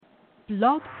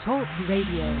Blog Talk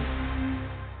Radio.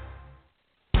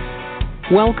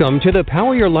 Welcome to the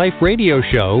Power Your Life radio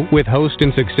show with host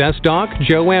and success doc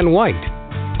Joanne White.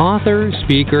 Author,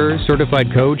 speaker, certified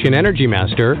coach, and energy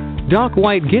master, Doc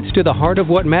White gets to the heart of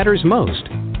what matters most.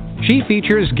 She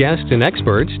features guests and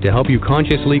experts to help you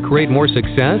consciously create more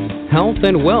success, health,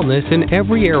 and wellness in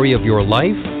every area of your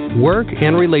life, work,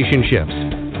 and relationships.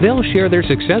 They'll share their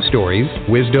success stories,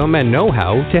 wisdom, and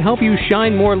know-how to help you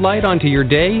shine more light onto your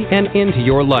day and into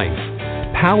your life.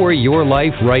 Power your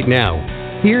life right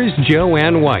now. Here's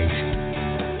Joanne White.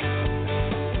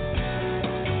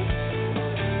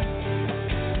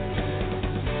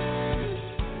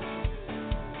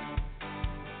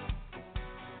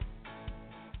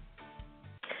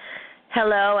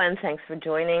 Hello, and thanks for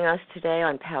joining us today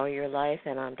on Power Your Life,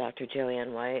 and I'm Dr.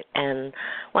 Joanne White, and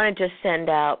want to just send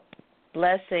out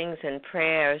blessings and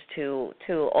prayers to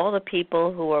all the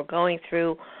people who are going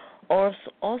through all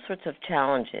sorts of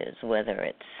challenges, whether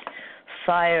it's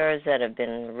fires that have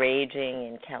been raging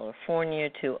in California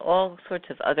to all sorts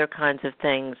of other kinds of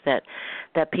things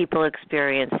that people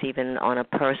experience even on a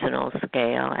personal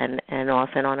scale and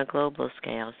often on a global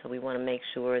scale. So we want to make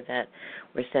sure that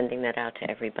we're sending that out to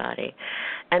everybody.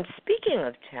 And speaking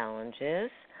of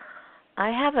challenges,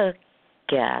 I have a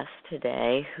guest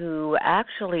today who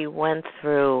actually went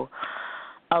through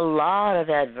a lot of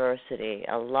adversity,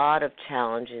 a lot of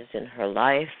challenges in her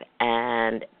life,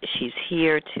 and she's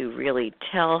here to really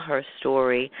tell her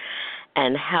story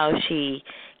and how she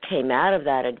came out of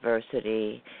that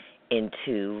adversity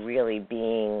into really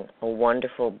being a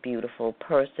wonderful, beautiful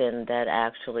person that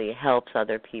actually helps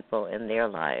other people in their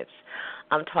lives.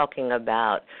 I'm talking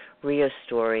about Ria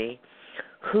Story,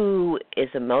 who is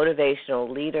a motivational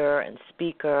leader and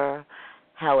speaker.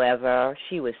 However,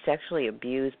 she was sexually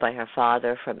abused by her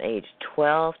father from age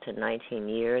 12 to 19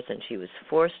 years, and she was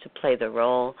forced to play the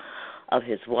role of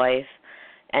his wife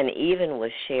and even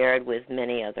was shared with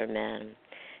many other men.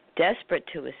 Desperate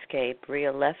to escape,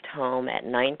 Ria left home at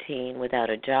 19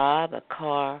 without a job, a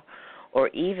car, or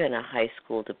even a high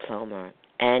school diploma.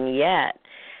 And yet,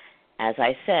 as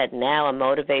I said, now a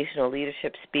motivational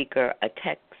leadership speaker, a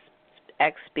TEDx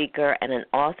speaker, and an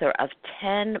author of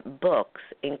 10 books,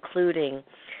 including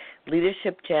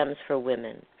Leadership Gems for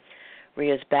Women.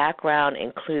 Ria's background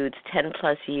includes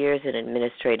 10-plus years in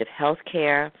administrative health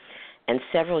care and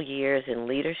several years in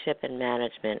leadership and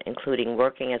management, including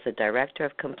working as a director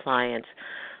of compliance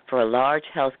for a large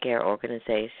healthcare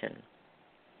organization.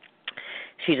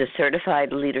 She's a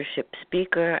certified leadership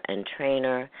speaker and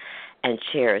trainer and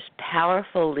shares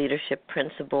powerful leadership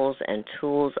principles and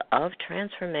tools of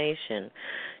transformation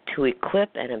to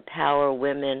equip and empower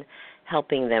women,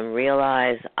 helping them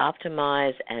realize,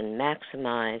 optimize, and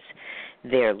maximize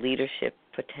their leadership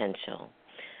potential.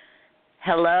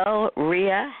 Hello,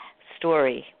 Ria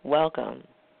Story. Welcome.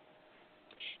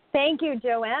 Thank you,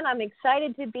 Joanne. I'm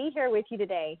excited to be here with you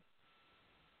today.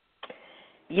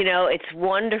 You know, it's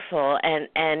wonderful, and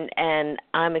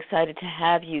I'm excited to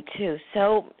have you too.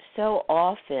 So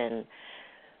often,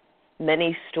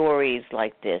 many stories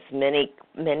like this, many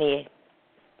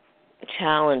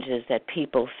challenges that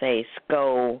people face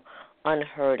go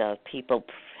unheard of. People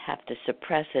have to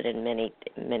suppress it in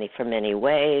many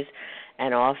ways,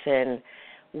 and often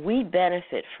we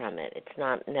benefit from it. It's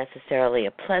not necessarily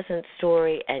a pleasant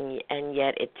story, and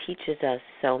yet it teaches us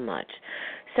so much.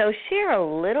 So share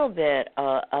a little bit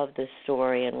of the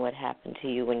story and what happened to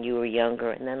you when you were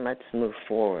younger, and then let's move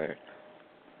forward.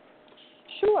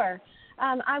 Sure.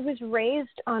 I was raised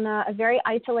on a very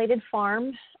isolated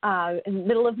farm in the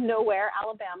middle of nowhere,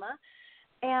 Alabama,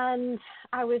 and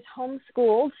I was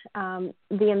homeschooled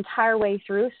the entire way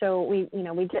through. So we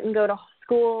didn't go to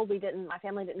school. My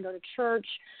family didn't go to church.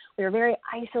 We were very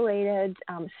isolated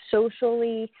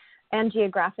socially and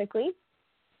geographically.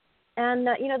 And,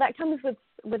 that comes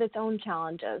with its own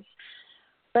challenges.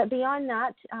 But beyond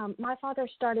that, my father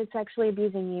started sexually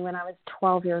abusing me when I was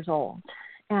 12 years old.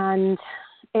 And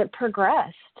it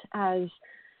progressed as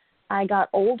I got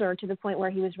older to the point where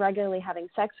he was regularly having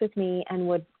sex with me and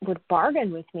would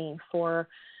bargain with me for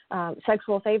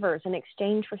sexual favors in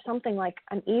exchange for something like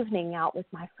an evening out with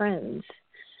my friends.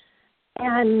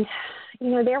 And,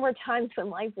 there were times when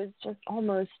life was just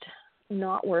almost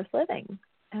not worth living.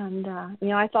 And,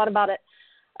 I thought about it,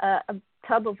 a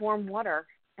tub of warm water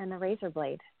and a razor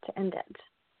blade to end it.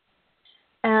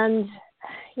 And,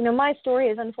 my story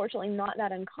is unfortunately not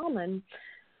that uncommon.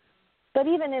 But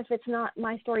even if it's not,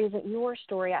 my story isn't your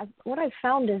story, what I've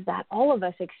found is that all of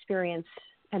us experience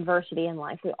adversity in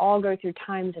life. We all go through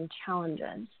times and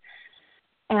challenges.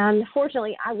 And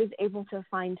fortunately, I was able to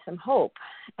find some hope.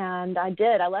 And I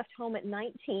did. I left home at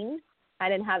 19 I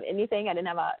didn't have anything. I didn't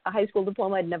have a high school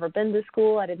diploma. I'd never been to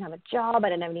school. I didn't have a job. I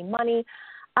didn't have any money.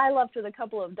 I left with a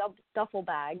couple of duffel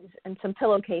bags and some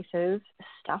pillowcases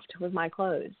stuffed with my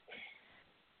clothes.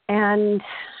 And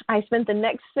I spent the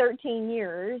next 13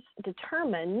 years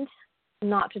determined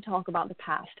not to talk about the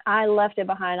past. I left it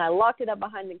behind. I locked it up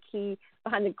behind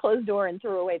the closed door and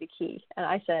threw away the key. And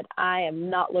I said, I am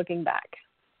not looking back.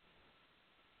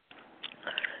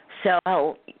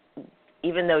 So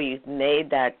even though you've made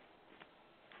that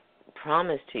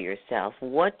promise to yourself,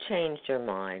 what changed your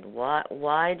mind?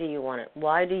 Why do you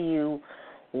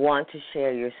want to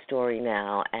share your story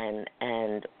now, and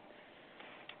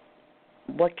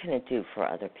what can it do for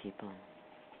other people?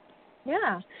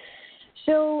 Yeah.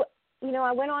 So,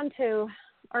 I went on to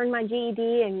earn my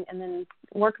GED and then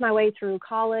work my way through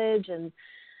college, and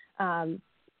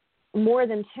more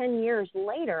than 10 years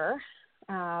later,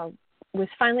 was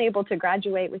finally able to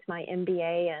graduate with my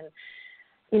MBA.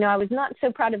 And I was not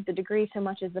so proud of the degree so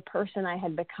much as the person I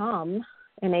had become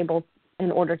in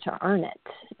order to earn it.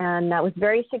 And I was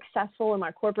very successful in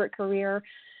my corporate career,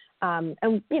 and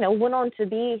went on to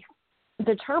be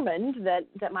determined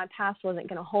that my past wasn't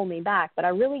going to hold me back. But I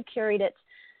really carried it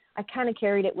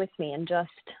with me, and just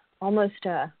almost,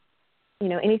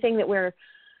 anything that we're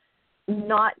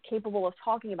not capable of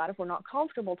talking about, if we're not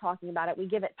comfortable talking about it, we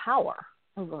give it power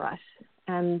over us.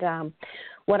 And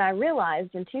what I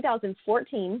realized in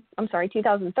 2013,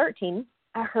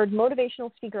 I heard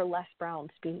motivational speaker Les Brown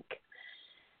speak.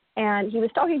 And he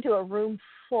was talking to a room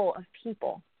full of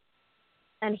people.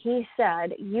 And he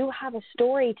said, you have a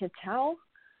story to tell,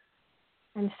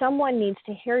 and someone needs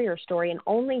to hear your story, and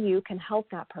only you can help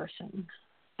that person.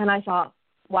 And I thought,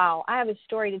 wow, I have a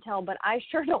story to tell, but I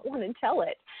sure don't want to tell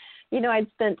it. I'd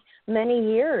spent many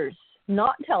years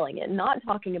not telling it, not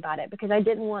talking about it, because I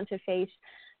didn't want to face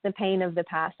the pain of the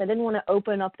past. I didn't want to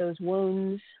open up those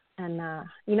wounds. And,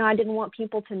 I didn't want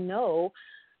people to know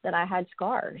that I had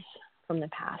scars from the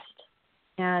past.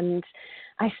 And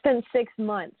I spent 6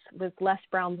 months with Les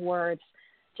Brown's words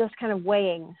just kind of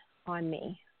weighing on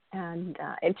me. And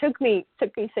it took me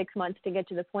 6 months to get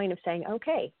to the point of saying,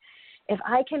 okay, if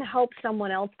I can help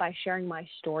someone else by sharing my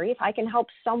story, if I can help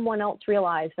someone else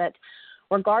realize that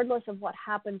regardless of what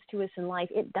happens to us in life,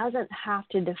 it doesn't have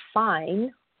to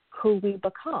define who we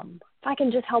become. If I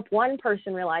can just help one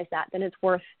person realize that, then it's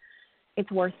worth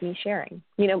me sharing.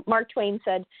 Mark Twain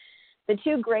said, the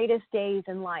two greatest days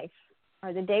in life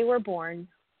are the day we're born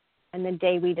and the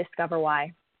day we discover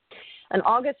why. On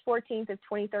August 14th of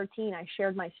 2013, I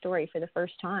shared my story for the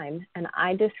first time, and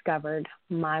I discovered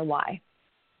my why.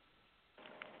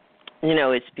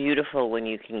 It's beautiful when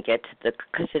you can get to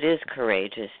because it is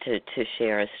courageous to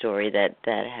share a story that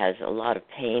has a lot of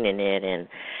pain in it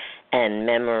and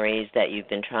memories that you've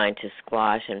been trying to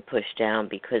squash and push down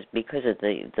because of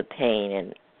the pain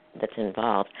and that's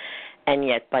involved. And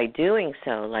yet by doing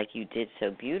so, like you did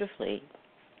so beautifully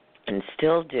and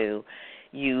still do,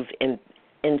 you've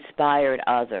inspired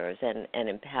others and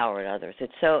empowered others.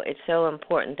 It's so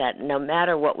important that no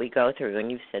matter what we go through, and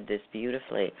you've said this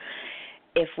beautifully,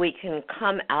 if we can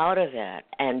come out of it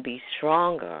and be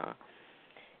stronger,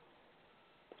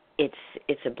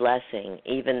 it's a blessing.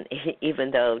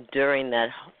 Even though during that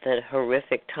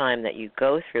horrific time that you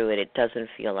go through it doesn't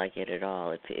feel like it at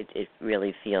all. It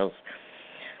really feels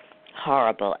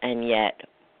horrible, and yet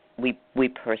we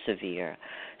persevere.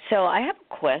 So I have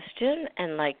a question,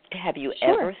 and have you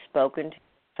Sure. ever spoken to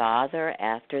your father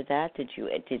after that? Did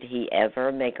he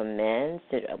ever make amends?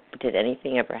 Did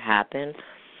anything ever happen?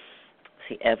 Was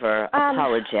he ever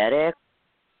apologetic?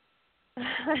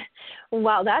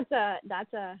 Wow, that's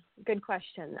a good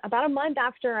question. About a month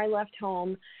after I left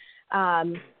home,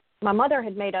 my mother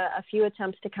had made a few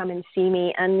attempts to come and see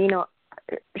me, and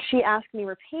she asked me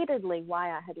repeatedly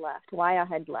why I had left.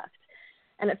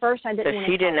 And at first I didn't want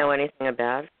to. So she didn't know anything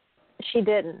about it? She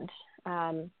didn't,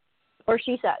 or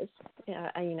she says,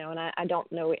 and I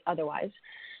don't know otherwise.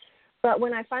 But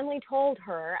when I finally told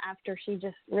her, after she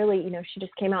just really, she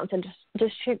just came out and said,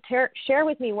 just share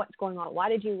with me what's going on. Why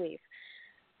did you leave?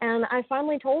 And I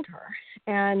finally told her.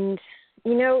 And,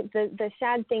 the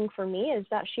sad thing for me is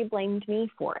that she blamed me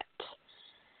for it.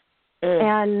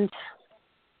 And,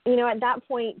 at that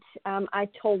point, I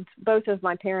told both of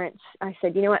my parents, I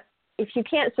said, you know what, if you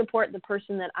can't support the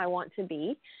person that I want to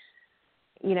be,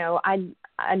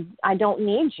 I don't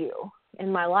need you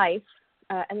in my life.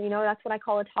 And, that's what I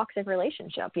call a toxic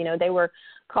relationship. They were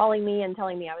calling me and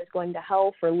telling me I was going to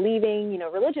hell for leaving.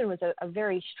 Religion was a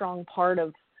very strong part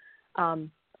of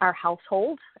our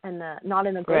household, and not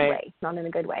in a good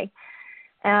way.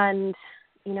 And,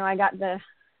 I got the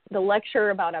the lecture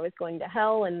about I was going to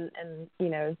hell and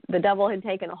the devil had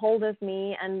taken a hold of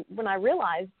me. And when I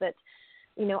realized that,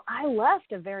 I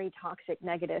left a very toxic,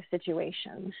 negative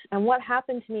situation, and what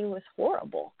happened to me was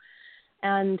horrible.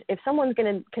 And if someone's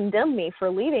going to condemn me for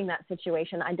leaving that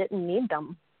situation, I didn't need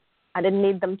them. I didn't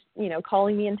need them,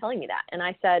 calling me and telling me that. And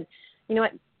I said, you know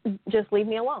what, just leave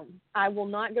me alone. I will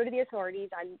not go to the authorities.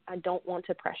 I don't want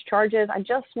to press charges. I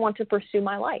just want to pursue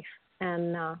my life.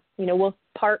 And, we'll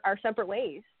part our separate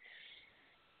ways.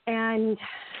 And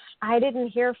I didn't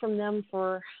hear from them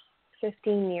for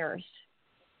 15 years.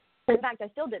 In fact, I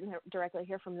still didn't directly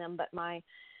hear from them, but my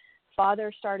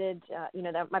father started,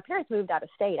 my parents moved out of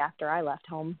state after I left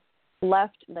home. They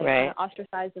kind of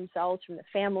ostracized themselves from the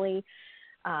family,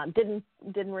 didn't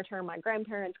return my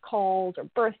grandparents' calls or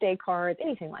birthday cards,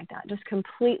 anything like that, just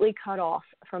completely cut off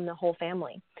from the whole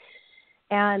family.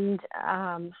 And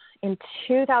in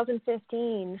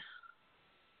 2016,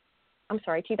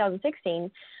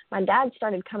 my dad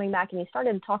started coming back and he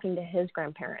started talking to his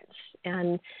grandparents.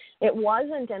 And it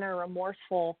wasn't in a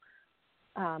remorseful,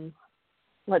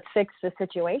 let's fix the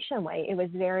situation way. It was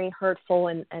very hurtful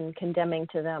and condemning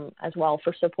to them as well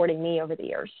for supporting me over the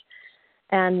years.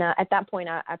 And at that point,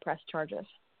 I pressed charges.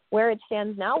 Where it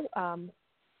stands now,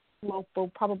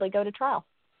 we'll probably go to trial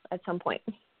at some point.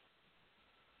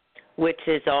 Which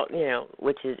is all,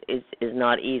 which is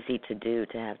not easy to do,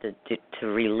 to have to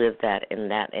relive that in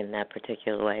that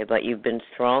particular way. But you've been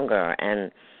stronger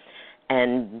and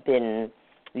been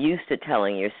used to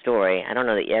telling your story. I don't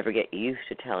know that you ever get used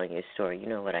to telling your story. You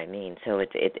know what I mean? So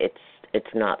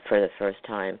it's not for the first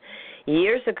time.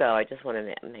 Years ago, I just want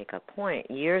to make a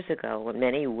point. Years ago, when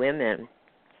many women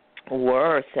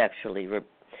were sexually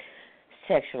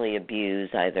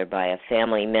abused, either by a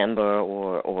family member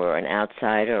or an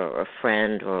outsider or a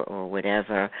friend or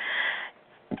whatever,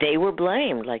 they were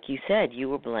blamed. Like you said, you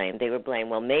were blamed. They were blamed.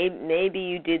 Well, maybe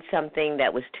you did something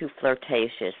that was too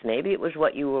flirtatious. Maybe it was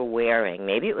what you were wearing.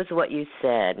 Maybe it was what you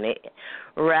said.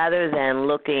 Rather than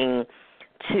looking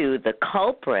to the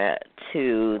culprit,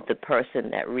 to the person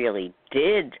that really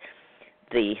did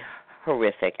the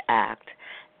horrific act,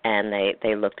 and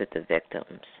they looked at the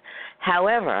victims.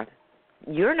 However,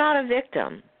 you're not a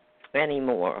victim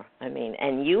anymore. I mean,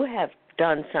 and you have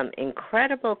done some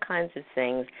incredible kinds of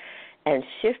things and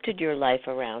shifted your life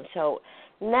around. So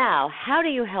now, how do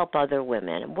you help other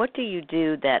women? What do you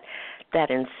do that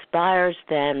inspires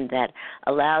them, that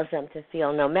allows them to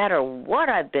feel no matter what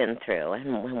I've been through,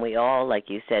 and when we all, like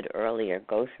you said earlier,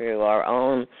 go through our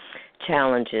own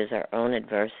challenges, our own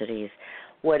adversities,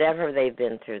 whatever they've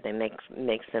been through, they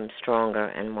makes them stronger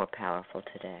and more powerful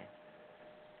today?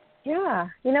 Yeah.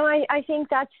 I think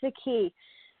that's the key,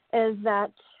 is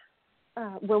that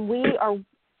when we are,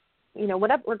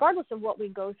 regardless of what we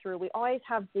go through, we always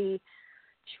have the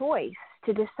choice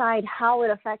to decide how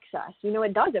it affects us.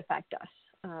 It does affect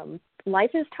us. Life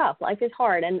is tough. Life is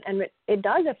hard, and it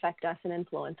does affect us and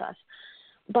influence us.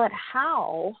 But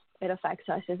how it affects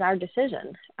us is our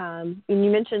decision. And you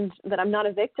mentioned that I'm not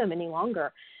a victim any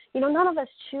longer. None of us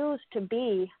choose to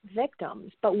be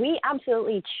victims, but we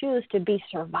absolutely choose to be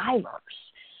survivors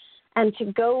and to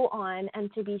go on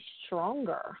and to be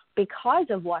stronger because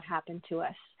of what happened to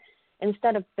us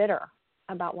instead of bitter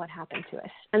about what happened to us.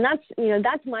 And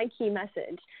that's my key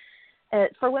message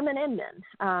for women and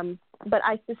men. But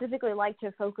I specifically like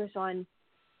to focus on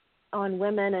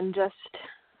women, and just,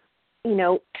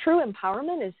 true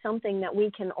empowerment is something that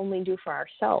we can only do for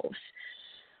ourselves.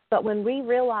 But when we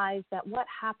realize that what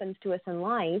happens to us in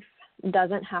life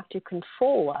doesn't have to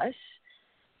control us,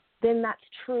 then that's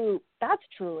true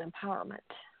empowerment.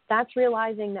 That's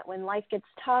realizing that when life gets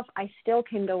tough, I still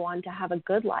can go on to have a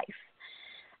good life.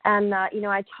 And,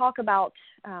 I talk about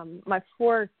my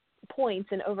 4 points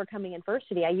in overcoming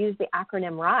adversity. I use the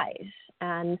acronym RISE.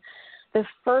 And the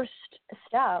first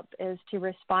step is to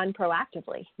respond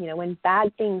proactively. When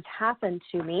bad things happen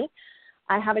to me,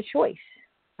 I have a choice.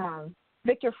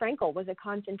 Viktor Frankl was a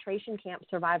concentration camp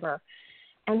survivor,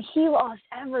 and he lost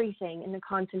everything in the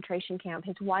concentration camp.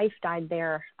 His wife died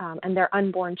there, and their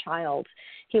unborn child.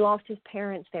 He lost his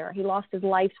parents there. He lost his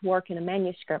life's work in a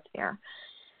manuscript there.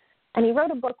 And he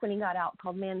wrote a book when he got out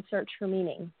called Man's Search for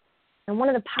Meaning. And one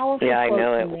of the powerful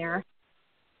quotes in there,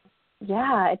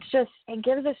 it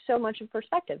gives us so much of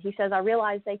perspective. He says, I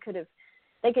realized they could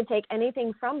take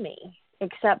anything from me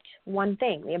except one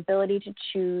thing, the ability to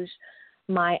choose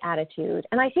my attitude.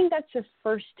 And I think that's the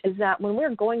first, is that when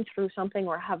we're going through something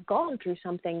or have gone through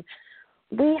something,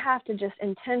 we have to just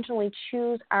intentionally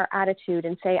choose our attitude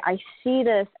and say, I see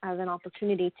this as an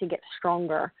opportunity to get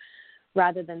stronger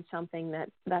rather than something that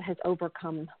has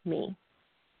overcome me.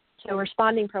 So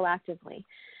responding proactively.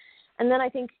 And then I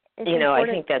think I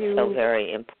think that's so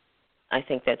very important. I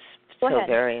think that's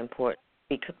very important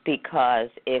because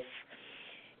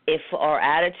if our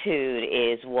attitude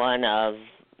is one of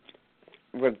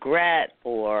regret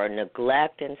or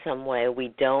neglect in some way,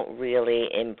 we don't really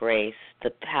embrace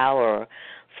the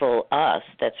powerful us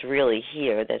that's really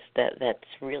here, that's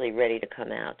really ready to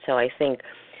come out. So I think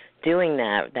doing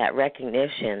that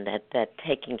recognition, that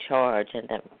taking charge, and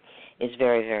that is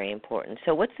very, very important.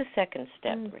 So what's the second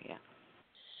step, Ria?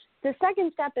 The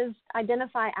second step is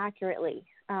identify accurately.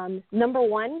 Number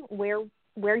one,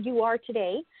 where you are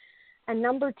today, and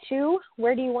number two,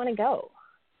 where do you want to go?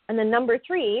 And then number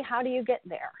three, how do you get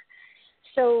there?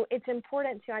 So it's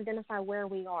important to identify where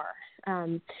we are.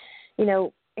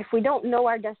 If we don't know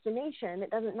our destination, it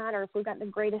doesn't matter if we've got the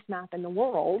greatest map in the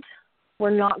world, we're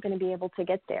not going to be able to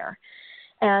get there.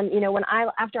 And,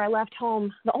 after I left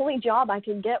home, the only job I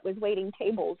could get was waiting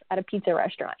tables at a pizza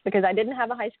restaurant because I didn't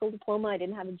have a high school diploma. I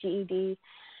didn't have a GED.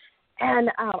 And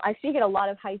I speak at a lot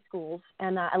of high schools,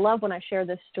 and I love when I share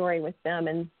this story with them.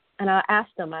 And I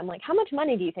asked them, I'm like, how much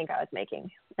money do you think I was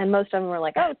making? And most of them were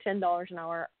like, $10 an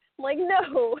hour. I'm like,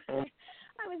 no,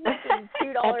 I was making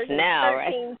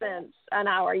 $2.13 an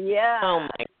hour. Yeah. Oh,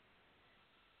 my.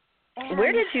 And,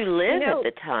 where did you live at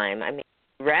the time? I mean,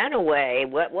 you ran away.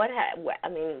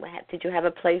 Did you have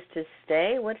a place to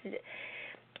stay? What did it...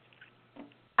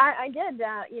 I did.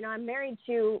 I'm married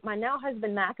to my now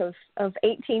husband, Mac, of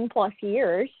 18 plus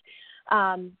years.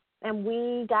 And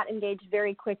we got engaged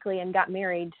very quickly and got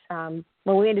married.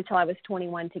 We waited till I was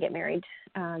 21 to get married.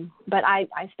 But I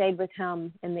stayed with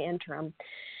him in the interim.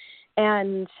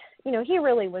 And, he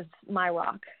really was my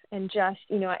rock. And just,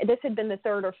 this had been the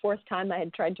third or fourth time I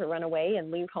had tried to run away and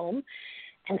leave home.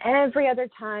 And every other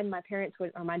time my parents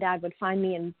my dad would find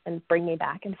me and bring me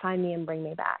back and find me and bring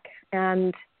me back.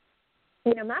 And,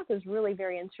 Mac was really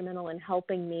very instrumental in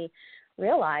helping me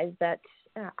realize that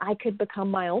I could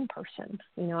become my own person.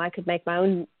 I could make my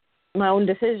own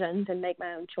decisions and make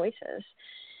my own choices.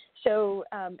 So,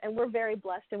 and we're very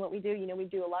blessed in what we do. We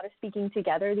do a lot of speaking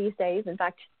together these days. In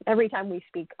fact, every time we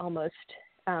speak, almost,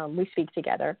 we speak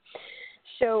together.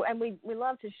 So, and we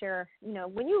love to share,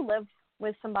 when you live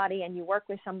with somebody and you work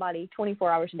with somebody 24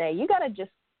 hours a day, you got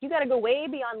to go way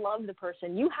beyond love the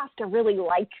person. You have to really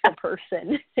like the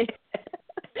person.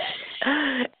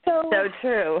 So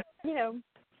true.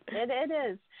 It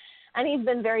is. And he's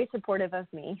been very supportive of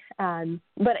me.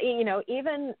 But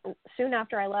even soon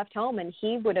after I left home, and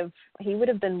he would have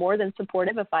been more than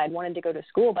supportive if I had wanted to go to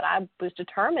school, but I was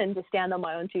determined to stand on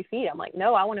my own 2 feet. I'm like,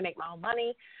 no, I want to make my own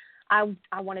money. I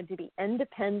wanted to be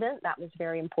independent. That was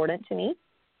very important to me.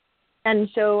 And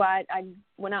so I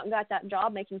went out and got that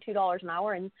job making $2 an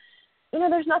hour, and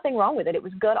there's nothing wrong with it. It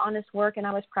was good, honest work, and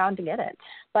I was proud to get it.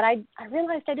 But I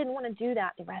realized I didn't want to do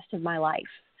that the rest of my life.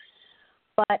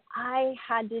 But I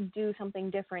had to do something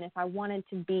different if I wanted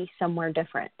to be somewhere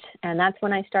different. And that's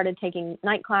when I started taking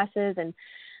night classes, and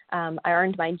I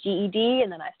earned my GED,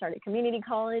 and then I started community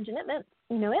college. And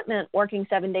it meant working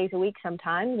 7 days a week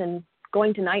sometimes, and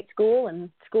going to night school and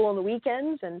school on the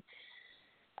weekends, and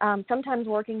sometimes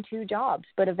working 2 jobs.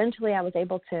 But eventually I was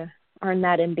able to earn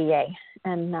that MBA.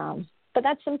 And but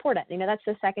that's important. That's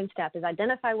the second step, is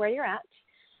identify where you're at,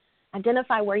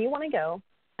 identify where you want to go,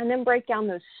 and then break down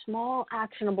those small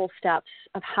actionable steps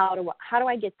of how do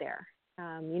I get there.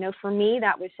 For me,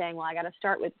 that was saying, well, I got to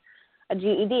start with a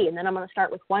GED, and then I'm going to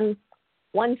start with one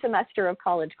semester of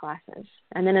college classes,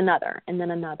 and then another, and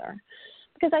then another.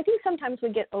 Because I think sometimes we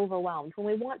get overwhelmed when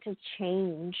we want to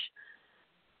change.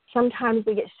 Sometimes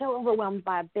we get so overwhelmed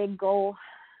by a big goal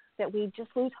that we just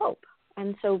lose hope.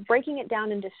 And so breaking it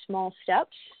down into small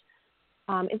steps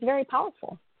is very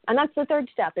powerful. And that's the third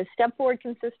step, is step forward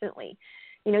consistently.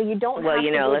 You don't have to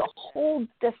go the whole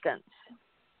distance.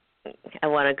 I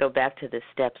want to go back to the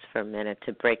steps for a minute,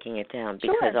 to breaking it down,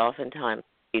 because oftentimes,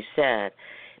 you said,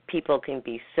 people can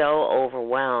be so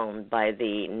overwhelmed by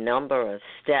the number of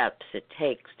steps it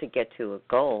takes to get to a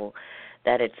goal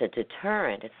that it's a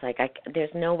deterrent. It's like,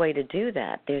 there's no way to do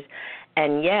that.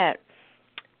 And yet,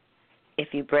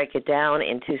 if you break it down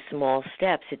into small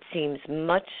steps, it seems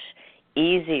much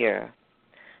easier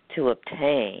to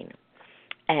obtain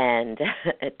and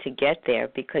to get there,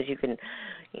 because you can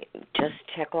just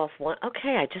check off one.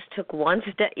 Okay, I just took one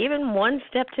step, even one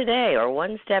step today or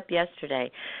one step yesterday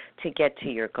to get to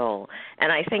your goal.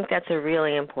 And I think that's a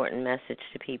really important message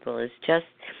to people, is just,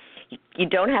 you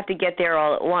don't have to get there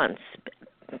all at once,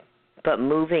 but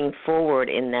moving forward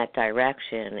in that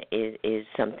direction is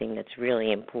something that's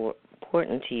really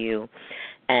important to you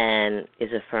and is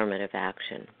affirmative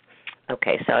action.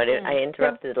 Okay, so I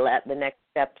interrupted the next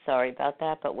step. Sorry about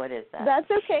that, but what is that? That's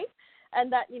okay.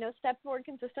 and that, step forward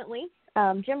consistently.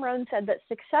 Jim Rohn said that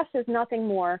success is nothing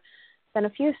more than a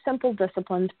few simple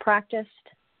disciplines practiced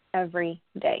every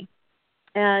day.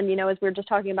 And, as we were just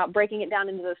talking about breaking it down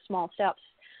into those small steps,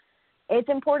 it's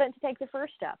important to take the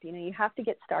first step. You have to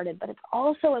get started, but it's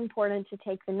also important to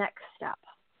take the next step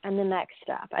and the next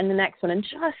step and the next one and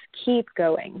just keep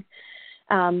going.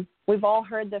 We've all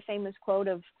heard the famous quote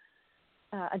of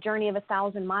a journey of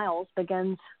 1,000 miles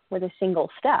begins with a single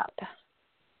step.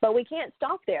 But we can't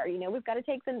stop there. We've got to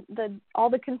take all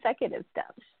the consecutive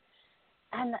steps.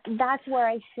 And that's where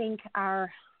I think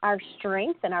our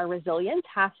strength and our resilience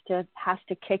has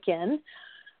to kick in,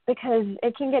 because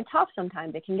it can get tough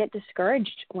sometimes. It can get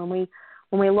discouraged when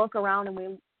we look around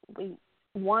and we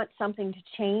want something to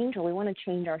change, or we want to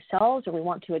change ourselves, or we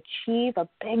want to achieve a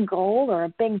big goal or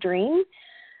a big dream.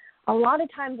 A lot of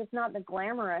times it's not the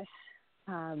glamorous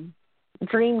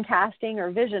dream casting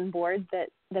or vision board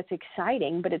that's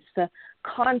exciting, but it's the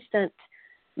constant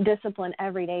discipline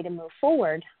every day to move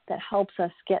forward that helps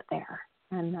us get there.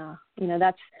 And,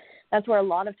 that's where a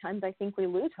lot of times I think we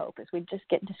lose hope, is we just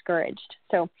get discouraged.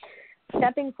 So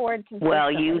stepping forward consistently. Well,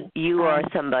 you are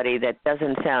somebody that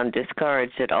doesn't sound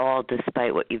discouraged at all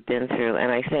despite what you've been through.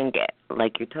 And I think,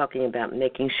 like you're talking about,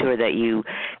 making sure that you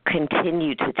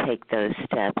continue to take those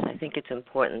steps. I think it's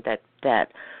important that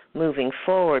moving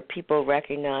forward, people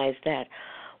recognize that,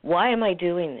 why am I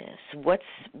doing this?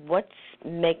 What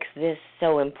makes this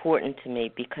so important to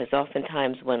me? Because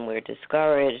oftentimes when we're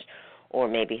discouraged, or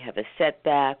maybe have a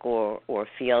setback, or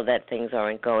feel that things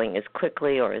aren't going as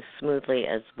quickly or as smoothly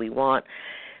as we want,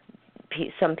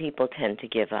 some people tend to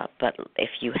give up. But if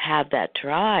you have that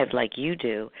drive like you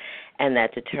do, and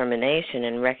that determination,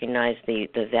 and recognize the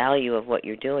value of what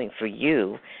you're doing for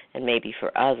you and maybe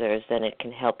for others, then it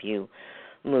can help you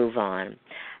move on.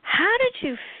 How did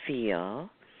you feel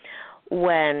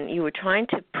when you were trying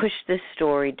to push this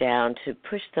story down, to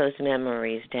push those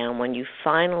memories down, when you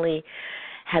finally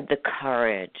had the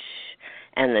courage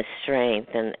and the strength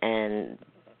and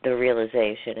the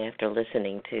realization after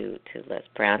listening to Les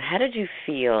Brown? How did you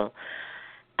feel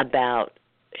about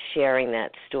sharing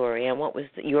that story, and what was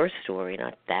your story,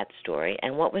 not that story,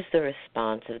 and what was the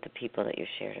response of the people that you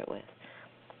shared it with?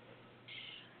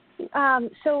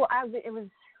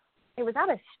 It was at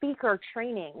a speaker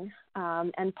training,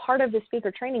 and part of the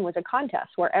speaker training was a contest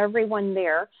where everyone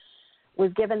there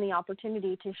was given the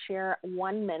opportunity to share a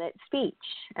 1-minute speech.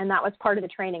 And that was part of the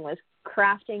training, was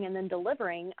crafting and then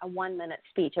delivering a 1-minute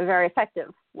speech, a very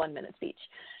effective 1-minute speech.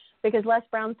 Because Les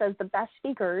Brown says the best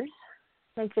speakers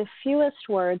make the fewest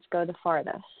words go the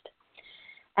farthest.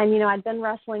 And, I'd been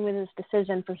wrestling with this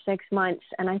decision for 6 months,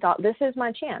 and I thought, this is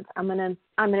my chance. I'm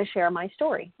gonna share my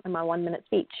story in my 1-minute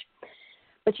speech.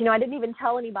 But, I didn't even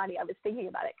tell anybody I was thinking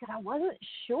about it, because I wasn't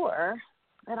sure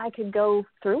that I could go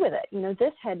through with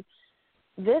it.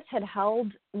 This had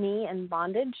held me in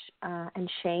bondage and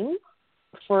shame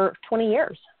for 20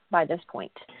 years by this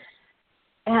point.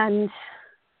 And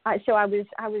so I was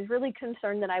really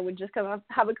concerned that I would just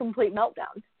have a complete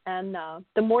meltdown. And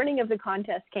the morning of the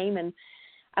contest came, and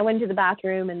I went to the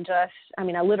bathroom and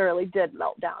I literally did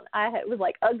melt down. It was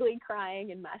like ugly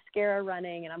crying and mascara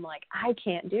running, and I'm like, I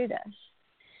can't do this.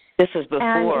 This was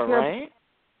before, right?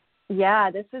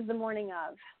 Yeah, this was the morning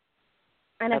of.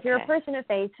 And if you're a person of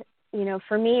faith,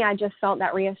 for me, I just felt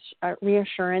that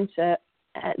reassurance that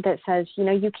says,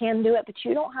 you can do it, but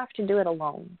you don't have to do it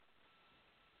alone.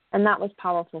 And that was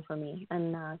powerful for me.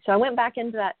 And so I went back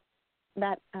into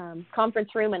that conference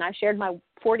room, and I shared my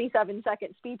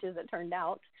 47-second speech, as it turned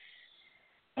out.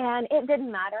 And it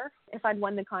didn't matter if I'd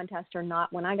won the contest or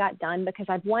not when I got done, because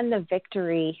I'd won the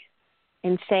victory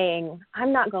in saying,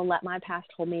 I'm not going to let my past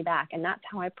hold me back. And that's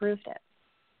how I proved it.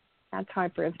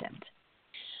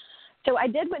 So I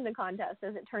did win the contest,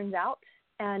 as it turns out,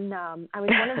 and I was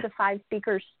one of the 5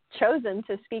 speakers chosen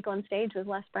to speak on stage with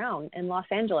Les Brown in Los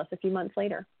Angeles a few months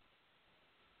later.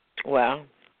 Wow!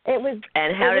 It was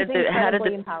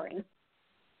incredibly empowering.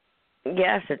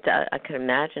 Yes, I can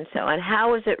imagine so. And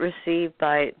how was it received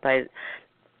by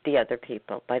the other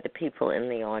people, by the people in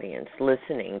the audience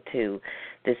listening to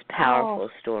this powerful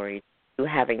story?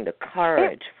 Having the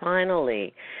courage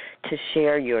finally to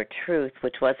share your truth,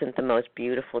 which wasn't the most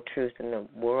beautiful truth in the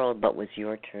world, but was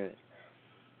your truth.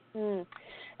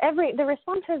 The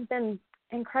response has been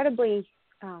incredibly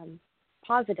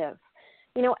positive.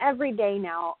 Every day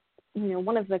now,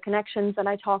 one of the connections that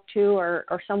I talk to,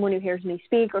 or someone who hears me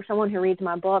speak, or someone who reads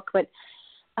my book, but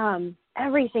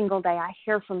every single day I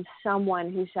hear from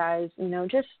someone who says,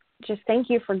 just thank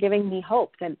you for giving me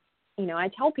hope. That, I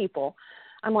tell people,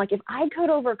 I'm like, if I could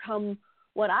overcome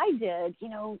what I did,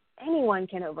 anyone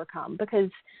can overcome, because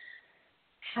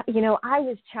I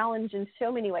was challenged in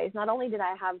so many ways. Not only did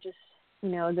I have just,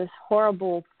 this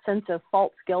horrible sense of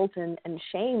false guilt and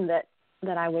shame that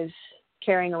I was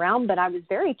carrying around, but I was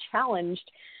very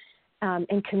challenged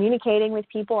in communicating with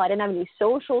people. I didn't have any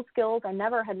social skills. I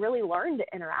never had really learned to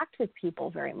interact with people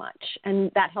very much,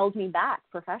 and that held me back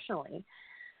professionally.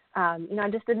 I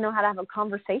just didn't know how to have a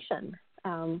conversation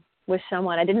with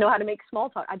someone. I didn't know how to make small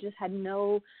talk. I just had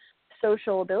no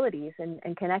social abilities in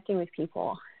connecting with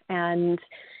people. And,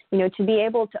 to be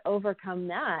able to overcome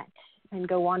that and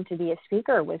go on to be a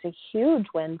speaker was a huge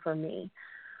win for me,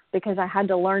 because I had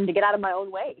to learn to get out of my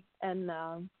own way and,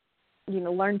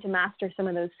 learn to master some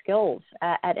of those skills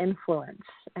at influence.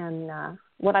 And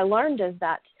what I learned is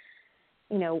that,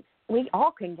 we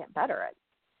all can get better at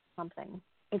something.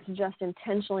 It's just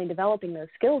intentionally developing those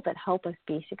skills that help us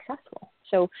be successful.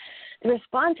 So the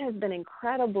response has been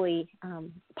incredibly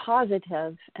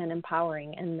positive and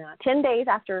empowering. And 10 days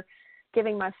after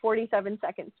giving my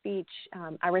 47-second speech,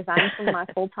 I resigned from my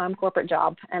full-time corporate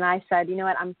job. And I said, you know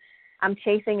what, I'm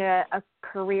chasing a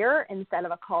career instead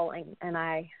of a calling, and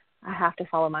I have to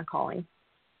follow my calling.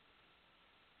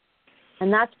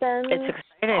 And that's been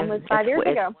almost 5 years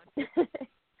ago.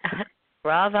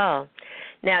 Bravo.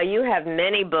 Now, you have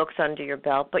many books under your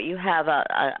belt, but you have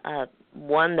a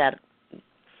one that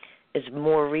is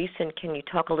more recent. Can you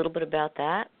talk a little bit about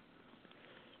that?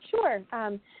 Sure.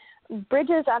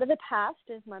 Bridges Out of the Past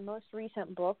is my most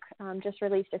recent book, just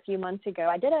released a few months ago.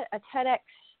 I did a TEDx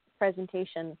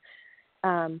presentation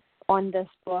on this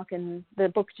book, and the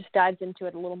book just dives into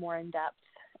it a little more in depth.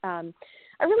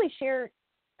 I really share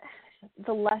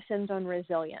the lessons on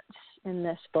resilience in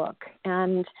this book.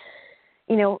 And,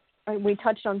 we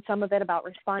touched on some of it about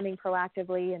responding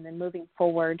proactively and then moving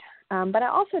forward. But I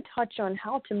also touch on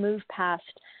how to move past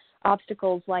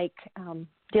obstacles like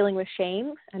dealing with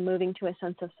shame and moving to a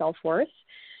sense of self-worth.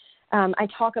 I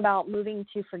talk about moving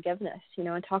to forgiveness.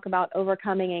 I talk about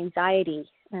overcoming anxiety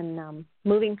and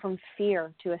moving from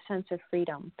fear to a sense of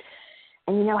freedom.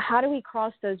 And, how do we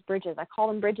cross those bridges? I call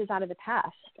them bridges out of the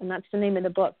past. And that's the name of the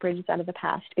book, Bridges Out of the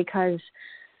Past, because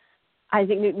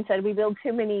Isaac Newton said we build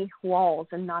too many walls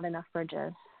and not enough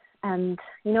bridges. And,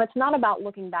 it's not about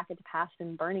looking back at the past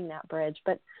and burning that bridge,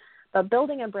 but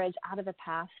building a bridge out of the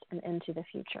past and into the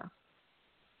future.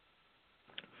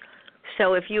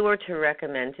 So if you were to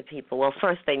recommend to people, well,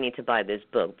 first they need to buy this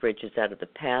book, Bridges Out of the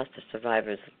Past, A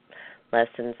Survivor's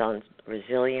Lessons on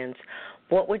Resilience.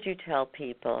 What would you tell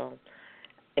people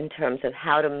in terms of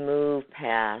how to move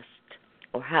past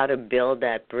or how to build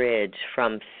that bridge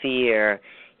from fear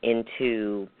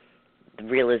into the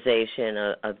realization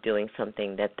of doing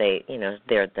something that they,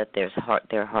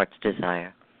 their heart's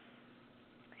desire?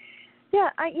 Yeah,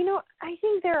 I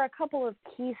think there are a couple of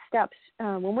key steps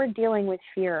when we're dealing with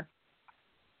fear.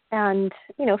 And,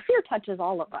 fear touches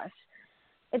all of us.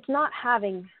 It's not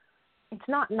having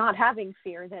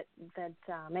fear that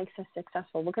makes us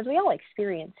successful, because we all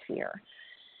experience fear.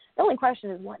 The only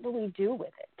question is, what do we do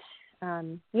with it?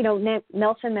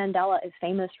 Nelson Mandela is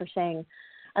famous for saying,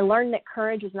 I learned that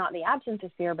courage is not the absence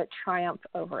of fear, but triumph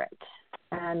over it.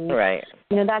 And, right.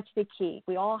 That's the key.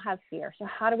 We all have fear. So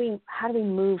how do we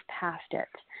move past it?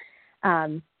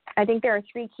 I think there are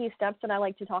 3 key steps that I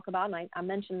like to talk about, and I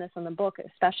mentioned this in the book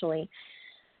especially.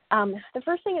 The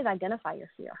first thing is identify your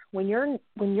fear. When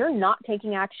you're not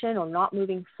taking action or not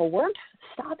moving forward,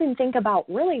 stop and think about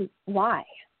really why.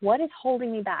 What is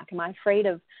holding me back? Am I afraid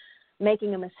of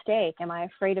making a mistake? Am I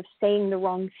afraid of saying the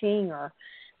wrong thing? Or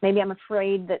maybe I'm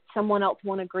afraid that someone else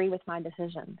won't agree with my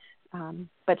decisions.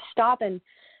 But stop and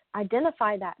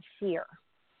identify that fear.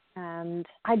 And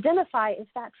identify if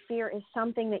that fear is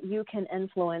something that you can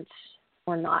influence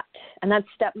or not. And that's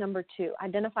step number 2.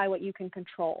 Identify what you can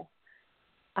control.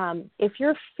 If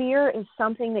your fear is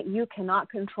something that you cannot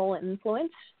control and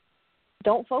influence,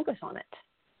 don't focus on it.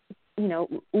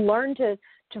 Learn to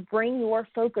bring your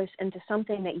focus into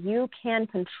something that you can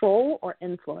control or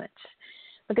influence.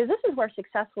 Because this is where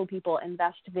successful people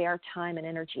invest their time and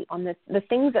energy on the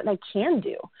things that they can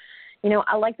do.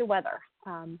 I like the weather.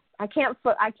 I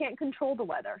can't control the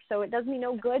weather, so it does me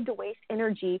no good to waste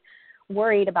energy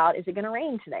worried about, is it going to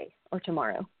rain today or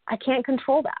tomorrow? I can't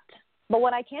control that. But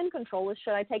what I can control is,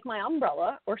 should I take my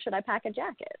umbrella or should I pack a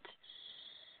jacket?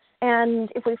 And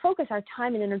if we focus our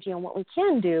time and energy on what we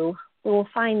can do, we will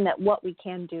find that what we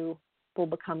can do will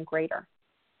become greater.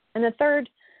 And the third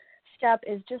step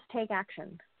is just take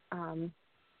action.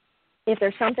 If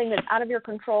there's something that's out of your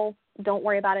control, don't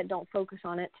worry about it. Don't focus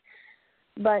on it.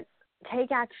 But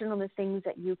take action on the things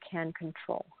that you can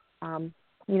control.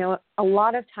 A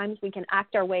lot of times we can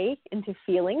act our way into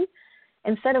feeling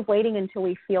instead of waiting until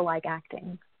we feel like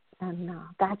acting. And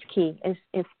that's key. Is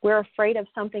if we're afraid of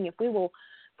something, if we will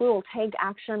take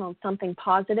action on something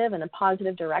positive in a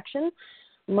positive direction,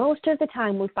 most of the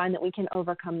time we find that we can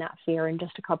overcome that fear in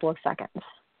just a couple of seconds.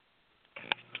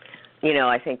 You know,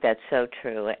 I think that's so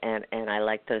true, and I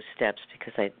like those steps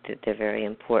because they're very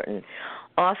important.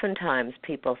 Oftentimes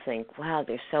people think, wow,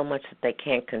 there's so much that they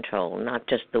can't control, not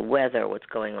just the weather, what's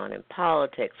going on in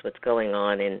politics, what's going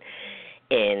on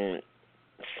in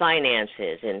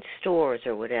finances, in stores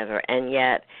or whatever, and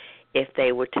yet if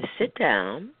they were to sit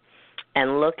down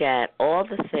and look at all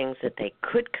the things that they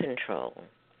could control,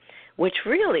 which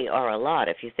really are a lot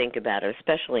if you think about it,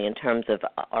 especially in terms of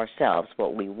ourselves,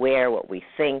 what we wear, what we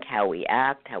think, how we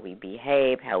act, how we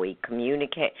behave, how we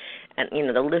communicate, and, you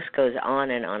know, the list goes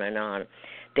on and on and on.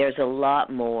 There's a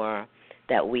lot more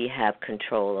that we have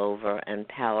control over and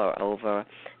power over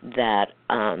that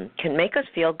can make us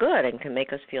feel good and can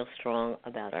make us feel strong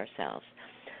about ourselves.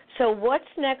 So what's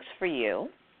next for you?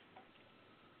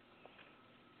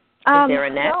 Is there a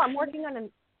next? Well, I'm working on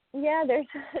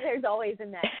there's always a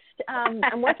next.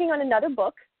 I'm working on another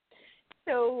book.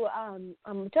 So I'm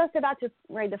just about to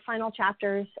write the final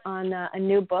chapters on a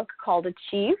new book called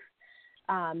Achieve.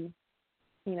 You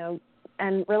know,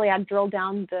 and really I drilled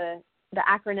down the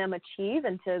acronym Achieve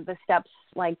into the steps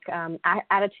like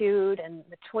attitude and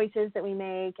the choices that we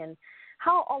make and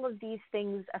how all of these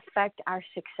things affect our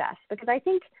success. Because I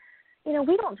think, you know,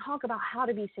 we don't talk about how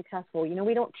to be successful. You know,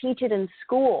 we don't teach it in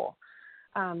school.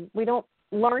 We don't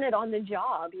learn it on the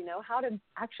job. You know, how to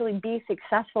actually be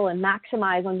successful and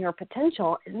maximize on your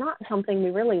potential is not something we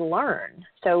really learn.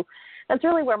 So that's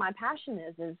really where my passion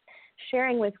is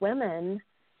sharing with women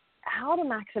how to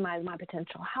maximize my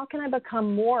potential. How can I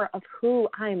become more of who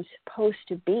I'm supposed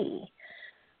to be?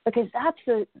 Because that's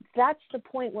the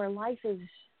point where life is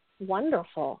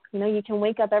wonderful. You know, you can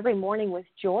wake up every morning with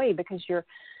joy because you're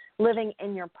living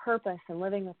in your purpose and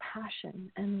living with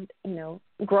passion and, you know,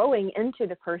 growing into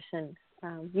the person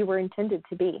you were intended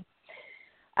to be.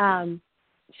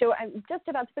 So I'm just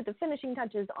about to put the finishing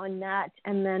touches on that.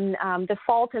 And then the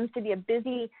fall tends to be a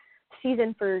busy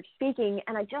season for speaking.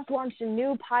 And I just launched a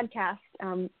new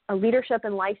podcast, a leadership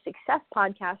and life success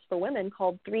podcast for women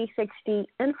called 360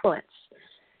 Influence.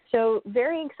 So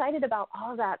very excited about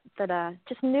all that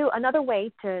just another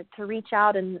way to reach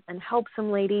out and help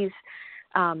some ladies,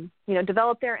 you know,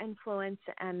 develop their influence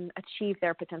and achieve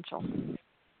their potential.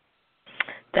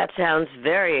 That sounds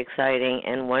very exciting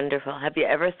and wonderful. Have you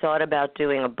ever thought about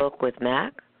doing a book with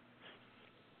Mac?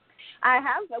 I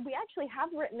have. We actually have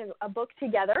written a book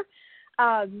together.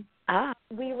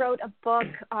 We wrote a book.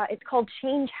 It's called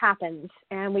Change Happens,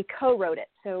 and we co-wrote it.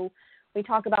 So we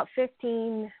talk about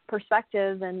 15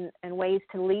 perspectives and ways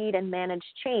to lead and manage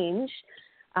change,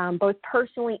 both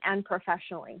personally and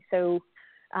professionally. So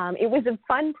it was a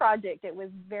fun project. It was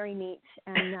very neat,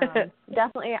 and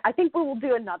definitely, I think we will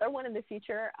do another one in the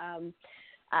future.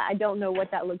 I don't know what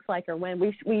that looks like or when.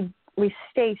 We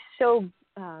stay so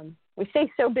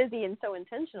busy and so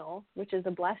intentional, which is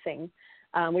a blessing.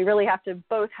 We really have to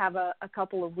both have a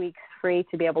couple of weeks free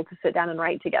to be able to sit down and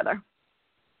write together.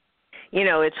 You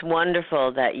know, it's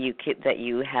wonderful that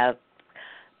you have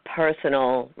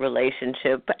personal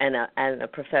relationship and a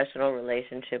professional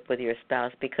relationship with your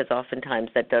spouse, because oftentimes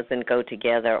that doesn't go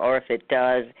together, or if it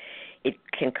does, it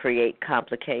can create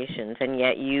complications. And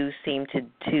yet you seem to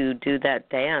do that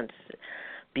dance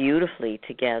beautifully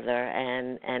together,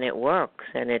 and it works,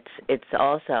 and it's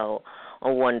also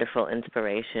a wonderful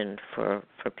inspiration for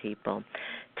people.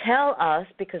 Tell us,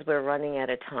 because we're running out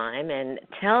of time, and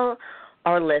tell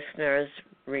our listeners,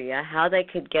 Ria, how they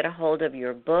could get a hold of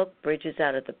your book, Bridges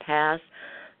Out of the Past,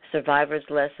 Survivor's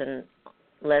Lessons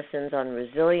on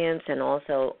Resilience, and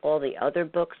also all the other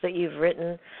books that you've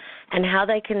written, and how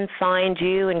they can find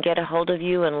you and get a hold of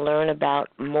you and learn about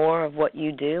more of what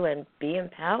you do and be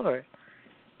empowered.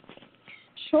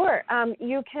 Sure.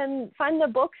 You can find the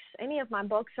books. Any of my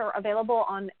books are available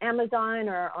on Amazon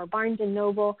or Barnes &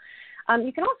 Noble.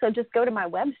 You can also just go to my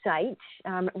website,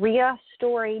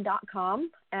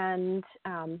 riastory.com, and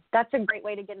that's a great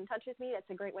way to get in touch with me. That's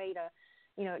a great way to,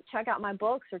 you know, check out my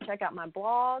books or check out my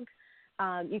blog.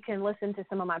 You can listen to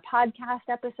some of my podcast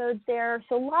episodes there.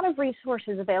 So a lot of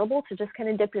resources available to just kind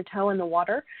of dip your toe in the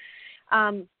water,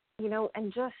 you know,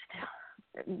 and just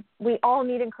we all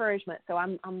need encouragement. So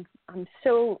I'm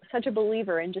such a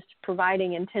believer in just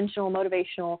providing intentional,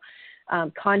 motivational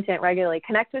content regularly.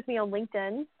 Connect with me on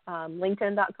LinkedIn,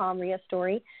 linkedin.com, Ria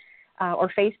Story,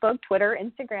 or Facebook, Twitter,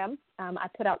 Instagram. I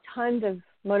put out tons of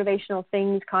motivational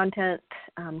things, content,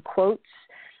 quotes.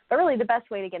 But really the best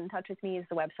way to get in touch with me is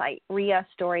the website,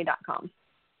 riastory.com.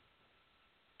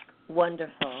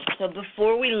 Wonderful. So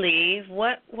before we leave,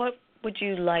 what would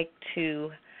you like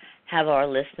to have our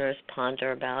listeners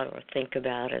ponder about or think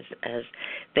about as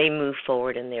they move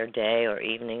forward in their day or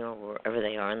evening or wherever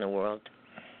they are in the world?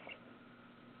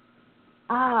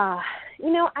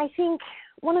 I think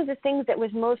one of the things that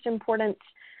was most important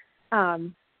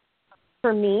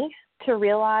for me to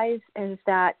realize is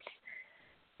that,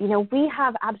 we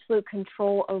have absolute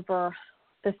control over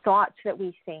the thoughts that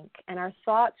we think, and our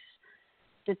thoughts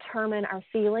determine our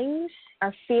feelings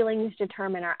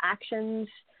determine our actions,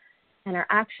 and our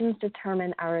actions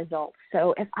determine our results.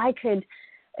 So if I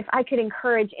could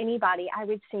encourage anybody, I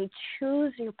would say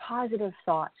choose your positive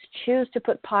thoughts. Choose to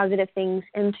put positive things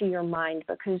into your mind,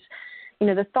 because,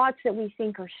 the thoughts that we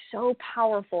think are so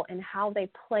powerful in how they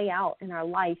play out in our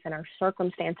life and our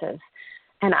circumstances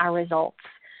and our results.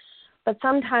 But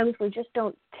sometimes we just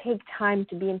don't take time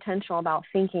to be intentional about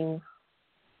thinking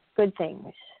good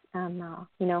things. And,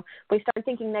 we start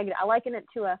thinking negative. I liken it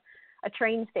to a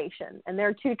train station, and there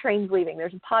are two trains leaving.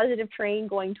 There's a positive train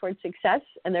going towards success,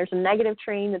 and there's a negative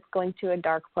train that's going to a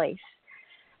dark place.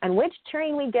 And which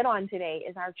train we get on today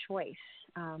is our choice.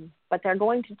 But they're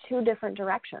going to two different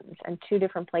directions and two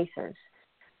different places.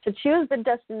 So choose the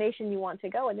destination you want to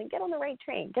go, and then get on the right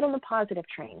train. Get on the positive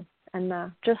train. And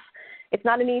it's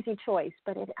not an easy choice,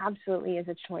 but it absolutely is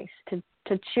a choice to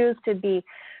choose to be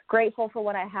grateful for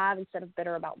what I have instead of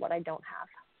bitter about what I don't have.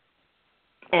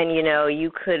 And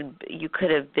you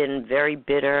could have been very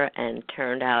bitter and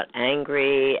turned out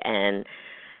angry, and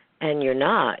you're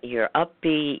not. You're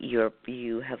upbeat.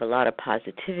 You have a lot of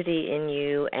positivity in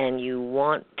you, and you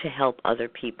want to help other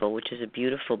people, which is a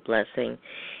beautiful blessing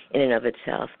in and of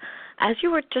itself. As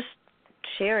you were just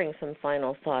sharing some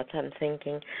final thoughts, I'm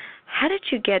thinking, how did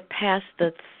you get past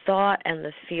the thought and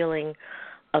the feeling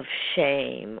of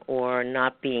shame or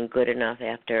not being good enough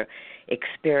after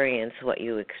experience what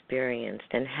you experienced?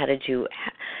 And how did you,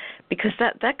 because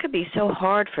that could be so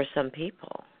hard for some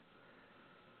people.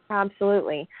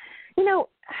 Absolutely.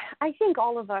 I think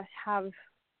all of us have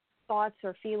thoughts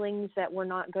or feelings that we're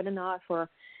not good enough, or,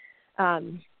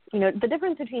 the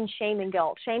difference between shame and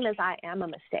guilt. Shame is I am a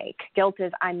mistake. Guilt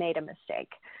is I made a mistake.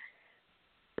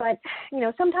 But,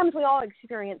 sometimes we all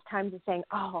experience times of saying,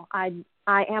 oh, I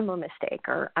am a mistake,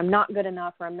 or I'm not good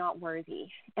enough, or I'm not worthy.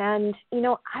 And,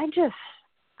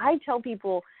 I tell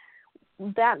people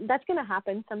that that's going to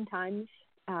happen sometimes.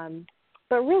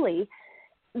 But really,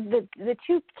 the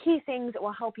two key things that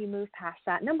will help you move past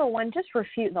that, number one, just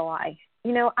refute the lie.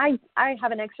 I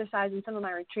have an exercise in some of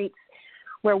my retreats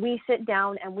where we sit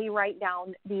down and we write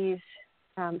down these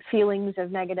feelings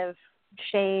of negative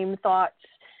shame, thoughts,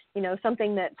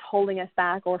 something that's holding us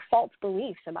back, or false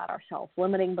beliefs about ourselves,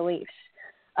 limiting beliefs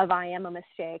of I am a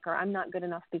mistake, or I'm not good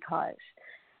enough because.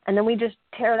 And then we just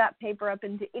tear that paper up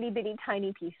into itty-bitty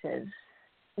tiny pieces.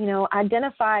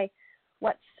 Identify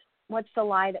what's the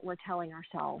lie that we're telling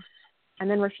ourselves, and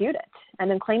then refute it,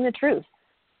 and then claim the truth.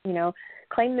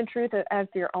 Claim the truth as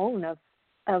your own of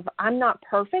I'm not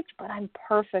perfect, but I'm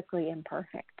perfectly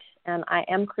imperfect, and I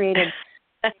am created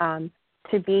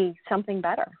to be something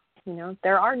better.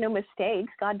 There are no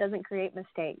mistakes. God doesn't create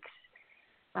mistakes.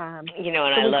 And so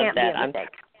I love that.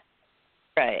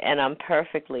 Right, and I'm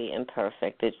perfectly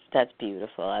imperfect. That's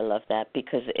beautiful. I love that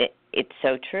because it's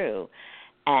so true.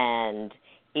 And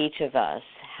each of us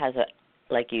has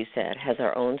like you said, has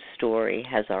our own story,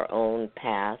 has our own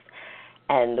path,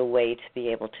 and the way to be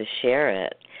able to share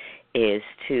it is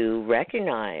to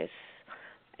recognize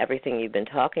everything you've been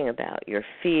talking about, your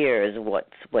fears,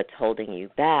 what's holding you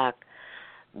back,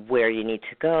 where you need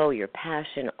to go, your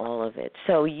passion, all of it.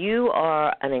 So you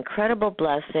are an incredible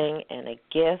blessing and a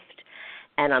gift,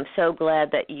 and I'm so glad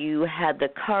that you had the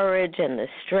courage and the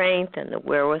strength and the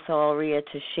wherewithal, Ria,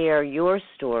 to share your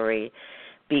story,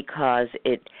 because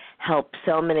it helps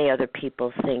so many other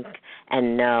people think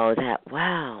and know that,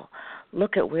 wow,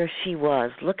 look at where she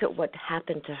was, look at what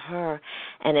happened to her,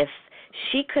 and if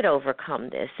she could overcome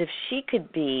this, if she could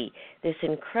be this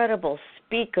incredible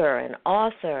speaker and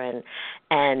author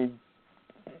and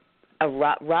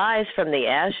rise from the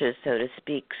ashes, so to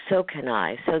speak, so can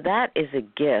I. So that is a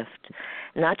gift,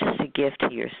 not just a gift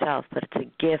to yourself, but it's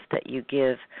a gift that you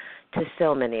give to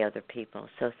so many other people.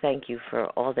 So thank you for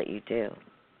all that you do.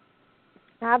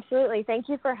 Absolutely. Thank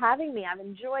you for having me. I've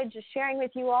enjoyed just sharing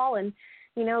with you all, and,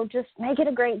 just make it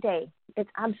a great day. It's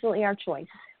absolutely our choice.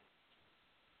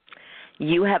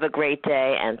 You have a great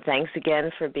day, and thanks again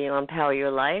for being on Power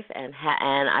Your Life, and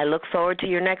I look forward to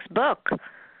your next book.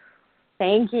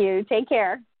 Thank you. Take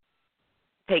care.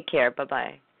 Take care.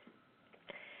 Bye-bye.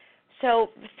 So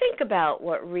think about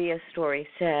what Ria Story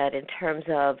said in terms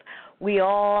of we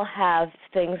all have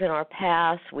things in our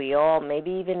past, we all, maybe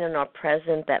even in our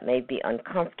present, that may be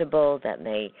uncomfortable, that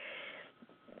may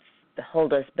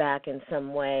hold us back in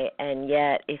some way, and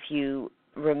yet if you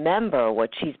remember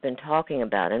what she's been talking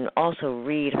about and also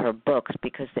read her books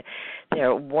because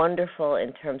they're wonderful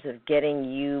in terms of getting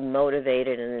you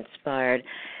motivated and inspired,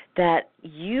 that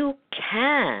you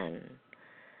can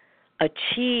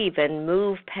achieve and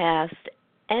move past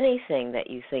anything that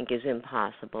you think is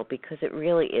impossible, because it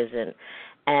really isn't.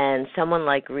 And someone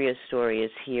like Ria Story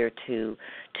is here to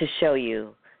show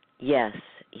you, yes,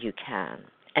 you can.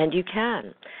 And you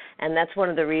can. And that's one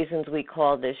of the reasons we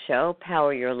call this show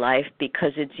Power Your Life,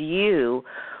 because it's you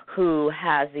who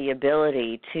has the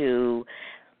ability to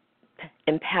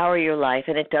empower your life.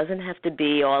 And it doesn't have to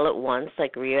be all at once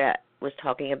like Ria was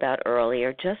talking about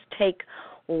earlier. Just take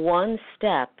one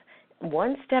step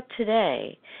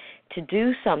today to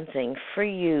do something for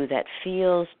you that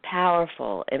feels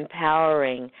powerful,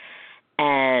 empowering,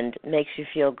 and makes you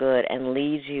feel good and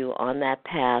leads you on that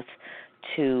path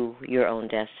to your own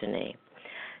destiny.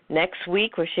 Next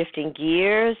week, we're shifting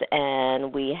gears,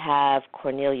 and we have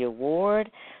Cornelia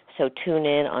Ward, so tune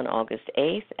in on August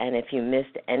 8th. And if you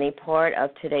missed any part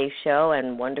of today's show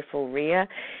and wonderful Ria,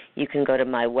 you can go to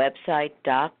my website,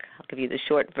 I'll give you the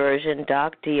short version,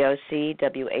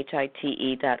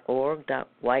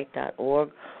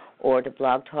 docwhite.org, or to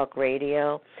Blog Talk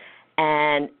Radio,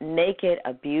 and make it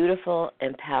a beautiful,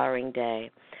 empowering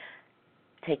day.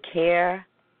 Take care,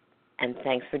 and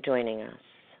thanks for joining us.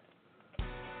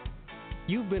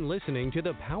 You've been listening to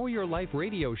the Power Your Life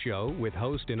radio show with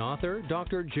host and author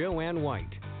Dr. Joanne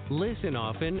White. Listen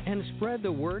often and spread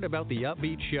the word about the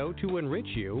upbeat show to enrich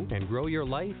you and grow your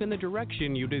life in the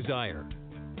direction you desire.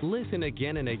 Listen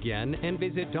again and again and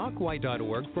visit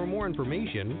docwhite.org for more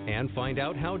information and find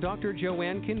out how Dr.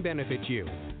 Joanne can benefit you.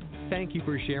 Thank you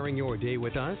for sharing your day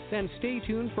with us, and stay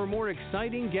tuned for more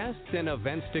exciting guests and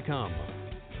events to come.